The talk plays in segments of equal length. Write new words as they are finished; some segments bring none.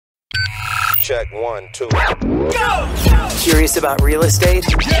Check 1, 2. Go! Curious about real estate?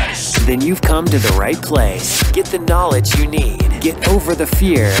 Yes! Then you've come to the right place. Get the knowledge you need. Get over the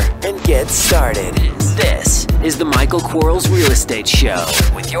fear and get started. This is the Michael Quarles Real Estate Show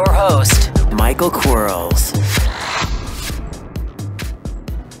with your host, Michael Quarles.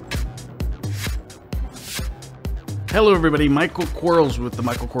 Hello, everybody. Michael Quarles with the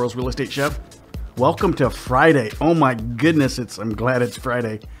Michael Quarles Real Estate Show. Welcome to Friday. Oh my goodness, I'm glad it's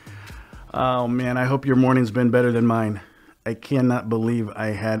Friday. Oh man, I hope your morning's been better than mine. I cannot believe I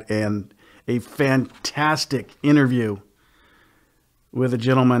had a fantastic interview with a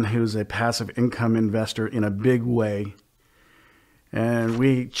gentleman who's a passive income investor in a big way. And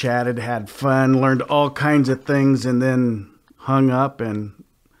we chatted, had fun, learned all kinds of things, and then hung up and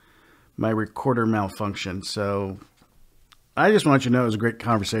my recorder malfunctioned. So I just want you to know it was a great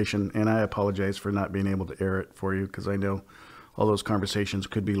conversation, and I apologize for not being able to air it for you because I know all those conversations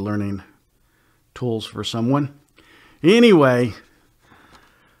could be learning tools for someone. Anyway,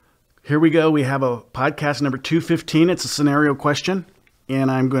 here we go. We have a podcast number 215. It's a scenario question,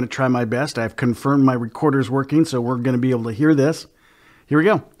 and I'm going to try my best. I've confirmed my recorder's working, so we're going to be able to hear this. Here we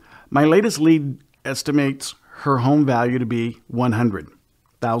go. My latest lead estimates her home value to be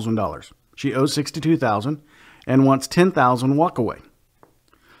 $100,000. She owes $62,000 and wants $10,000 walk away.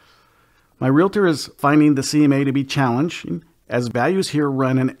 My realtor is finding the CMA to be challenging, as values here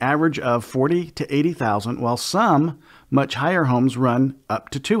run an average of $40,000 to $80,000, while some much higher homes run up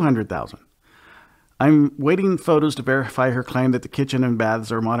to $200,000. I'm waiting photos to verify her claim that the kitchen and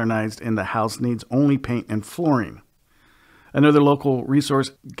baths are modernized and the house needs only paint and flooring. Another local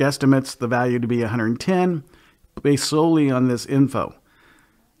resource guesstimates the value to be $110,000 based solely on this info.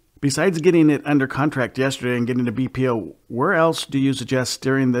 Besides getting it under contract yesterday and getting a BPO, where else do you suggest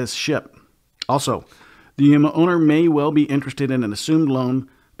steering this ship? Also, the owner may well be interested in an assumed loan,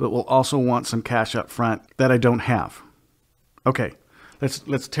 but will also want some cash up front that I don't have. Okay,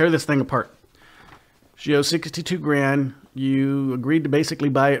 let's tear this thing apart. She owes $62,000. You agreed to basically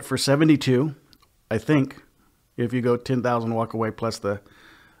buy it for $72,000, I think, if you go $10,000 walk away plus the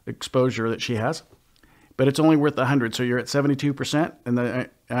exposure that she has. But it's only worth $100,000, so you're at 72%. And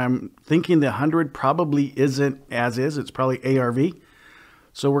I'm thinking the $100,000 probably isn't as is. It's probably ARV.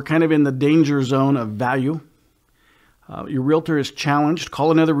 So we're kind of in the danger zone of value. Your realtor is challenged. Call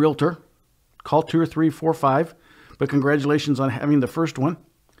another realtor. Call 2 or 3, 4, 5. But congratulations on having the first one.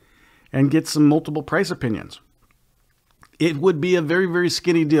 And get some multiple price opinions. It would be a very, very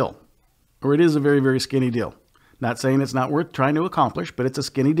skinny deal. Or it is a very, very skinny deal. Not saying it's not worth trying to accomplish, but it's a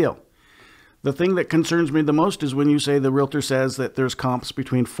skinny deal. The thing that concerns me the most is when you say the realtor says that there's comps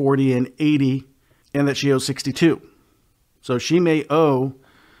between 40 and 80 and that she owes 62. So she may owe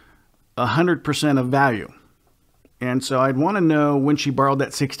 100% of value. And so I'd want to know when she borrowed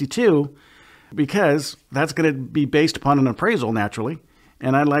that 62 because that's going to be based upon an appraisal naturally.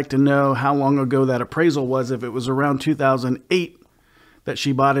 And I'd like to know how long ago that appraisal was. If it was around 2008 that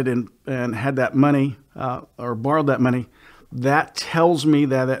she bought it and had that money or borrowed that money, that tells me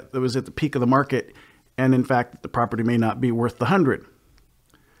that it was at the peak of the market. And in fact, the property may not be worth the 100.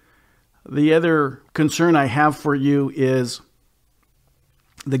 The other concern I have for you is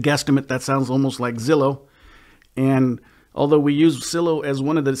the guesstimate. That sounds almost like Zillow. And although we use Zillow as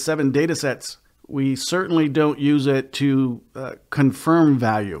one of the 7 data sets, we certainly don't use it to confirm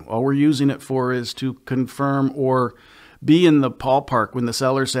value. All we're using it for is to confirm or be in the ballpark when the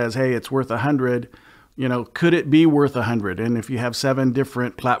seller says, hey, it's worth 100. You know, could it be worth 100? And if you have 7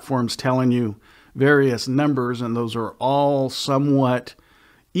 different platforms telling you various numbers and those are all somewhat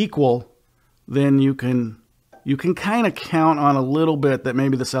equal, then you can kind of count on a little bit that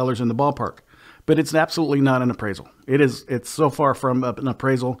maybe the seller's in the ballpark. But it's absolutely not an appraisal. It's so far from an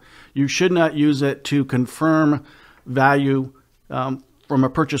appraisal. You should not use it to confirm value from a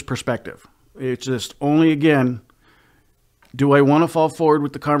purchase perspective. It's just only, again, do I want to fall forward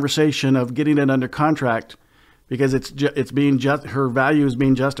with the conversation of getting it under contract because her value is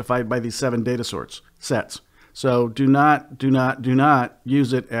being justified by these 7 data sets. So do not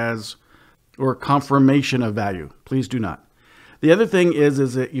use it as or confirmation of value. Please do not. The other thing is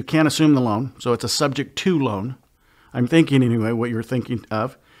that you can't assume the loan. So it's a subject to loan. I'm thinking anyway what you're thinking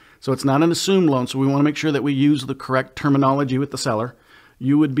of. So it's not an assumed loan. So we want to make sure that we use the correct terminology with the seller.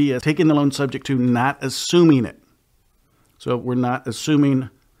 You would be taking the loan subject to, not assuming it. So we're not assuming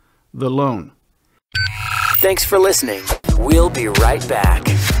the loan. Thanks for listening. We'll be right back.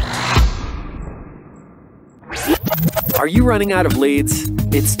 Are you running out of leads?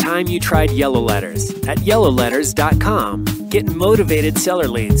 It's time you tried Yellow Letters at yellowletters.com. Get motivated seller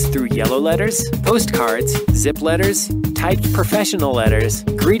leads through Yellow Letters, postcards, zip letters, typed professional letters,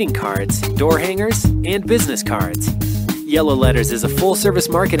 greeting cards, door hangers, and business cards. Yellow Letters is a full-service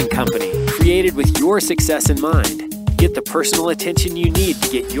marketing company created with your success in mind. Get the personal attention you need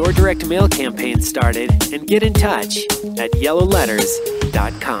to get your direct mail campaign started and get in touch at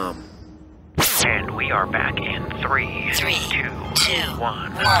yellowletters.com. And we are back in 3, 2,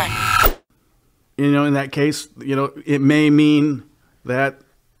 1. In that case, it may mean that,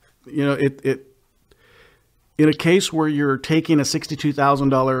 in a case where you're taking a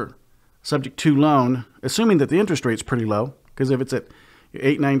 $62,000 subject to loan, assuming that the interest rate's pretty low, because if it's at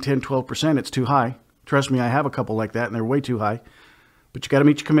 8, 9, 10, 12%, it's too high. Trust me, I have a couple like that, and they're way too high. But you got to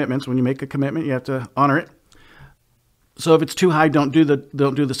meet your commitments. When you make a commitment, you have to honor it. So if it's too high, don't do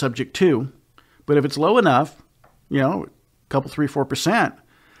the subject to. But if it's low enough, a couple, 3, 4%,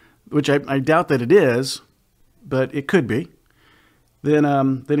 which I doubt that it is, but it could be,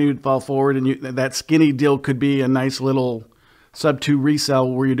 then you'd fall forward, and that skinny deal could be a nice little sub-2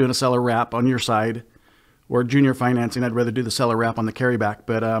 resell where you're doing a seller wrap on your side, or junior financing. I'd rather do the seller wrap on the carryback,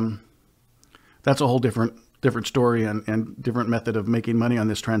 but that's a whole different story and different method of making money on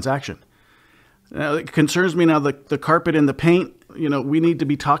this transaction. It concerns me now, the carpet and the paint. We need to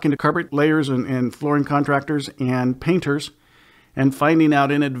be talking to carpet layers and flooring contractors and painters and finding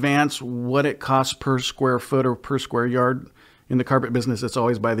out in advance what it costs per square foot or per square yard. In the carpet business, it's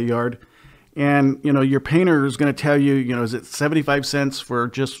always by the yard. And, your painter is going to tell you, is it 75 cents for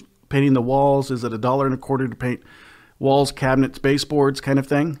just painting the walls? Is it $1.25 to paint walls, cabinets, baseboards kind of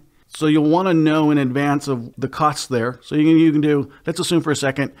thing? So you'll want to know in advance of the costs there. So you can do, let's assume for a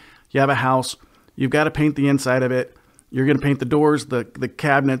second, you have a house, you've got to paint the inside of it. You're going to paint the doors, the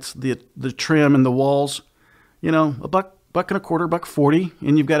cabinets, the trim and the walls, $1.25, $1.40,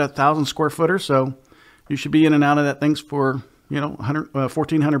 and you've got 1,000 square footer. So you should be in and out of that things for,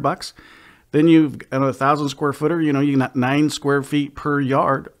 $1,400. Then you've got 1,000 square footer, you got 9 square feet per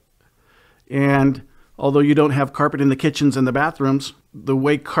yard. And although you don't have carpet in the kitchens and the bathrooms, the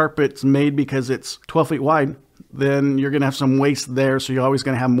way carpet's made, because it's 12 feet wide, then you're going to have some waste there. So you're always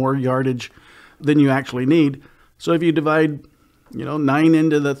going to have more yardage than you actually need. So if you divide, 9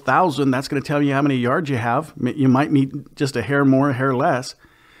 into the 1,000, that's going to tell you how many yards you have. You might need just a hair more, a hair less.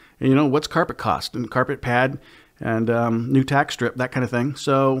 And what's carpet cost and carpet pad and new tack strip, that kind of thing.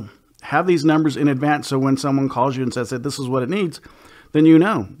 So have these numbers in advance. So when someone calls you and says that this is what it needs, then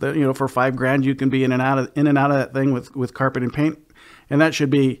that, for $5,000, you can be in and out of that thing with carpet and paint. And that should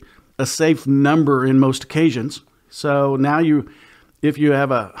be a safe number in most occasions. So now if you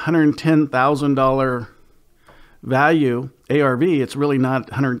have a $110,000 value ARV, it's really not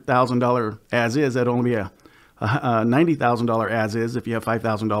 $100,000 as is. That'd only be a $90,000 as is if you have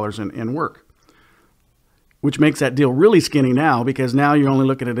 $5,000 in work, which makes that deal really skinny now, because now you're only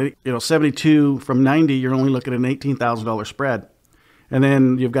looking at 72 from 90. You're only looking at an $18,000 spread. And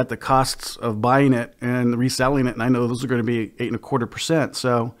then you've got the costs of buying it and reselling it. And I know those are going to be 8.25%.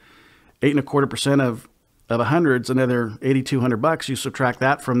 So 8.25% of 100 is another $8,200. You subtract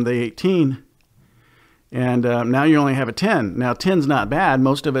that from the 18, and now you only have a 10. Now 10's not bad.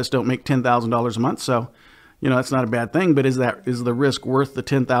 Most of us don't make $10,000 a month, so that's not a bad thing. But is the risk worth the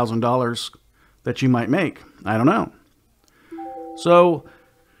 $10,000 that you might make? I don't know. So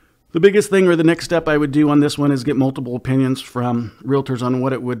the biggest thing, or the next step I would do on this one, is get multiple opinions from realtors on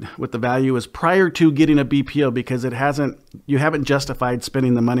what the value is prior to getting a BPO, because you haven't justified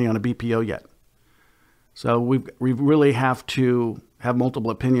spending the money on a BPO yet. So we really have to have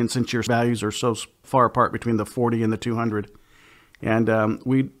multiple opinions, since your values are so far apart between the 40 and the 200. And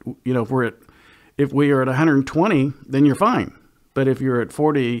if we are at 120, then you're fine. But if you're at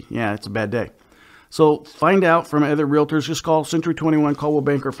 40, yeah, it's a bad day. So find out from other realtors. Just call Century 21, Coldwell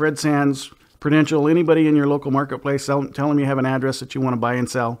Banker, Fred Sands, Prudential, anybody in your local marketplace. Tell them you have an address that you want to buy and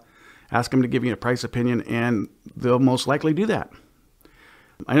sell. Ask them to give you a price opinion, and they'll most likely do that.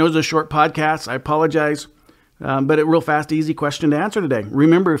 I know it's a short podcast. I apologize, but a real fast, easy question to answer today.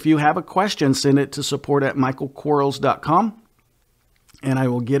 Remember, if you have a question, send it to support@michaelquarles.com, and I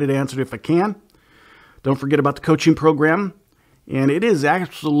will get it answered if I can. Don't forget about the coaching program. And it has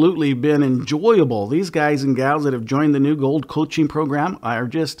absolutely been enjoyable. These guys and gals that have joined the new Gold coaching program are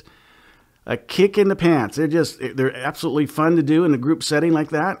just a kick in the pants. They're absolutely fun to do in a group setting like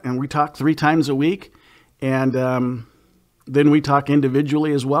that. And we talk 3 times a week. And then we talk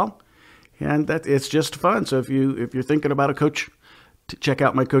individually as well. And it's just fun. So if you're thinking about a coach, check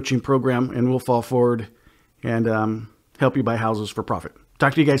out my coaching program, and we'll fall forward and help you buy houses for profit.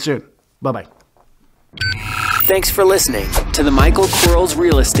 Talk to you guys soon. Bye-bye. Thanks for listening to the Michael Quarles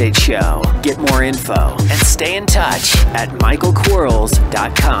Real Estate Show. Get more info and stay in touch at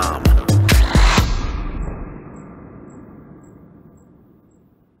michaelquarles.com.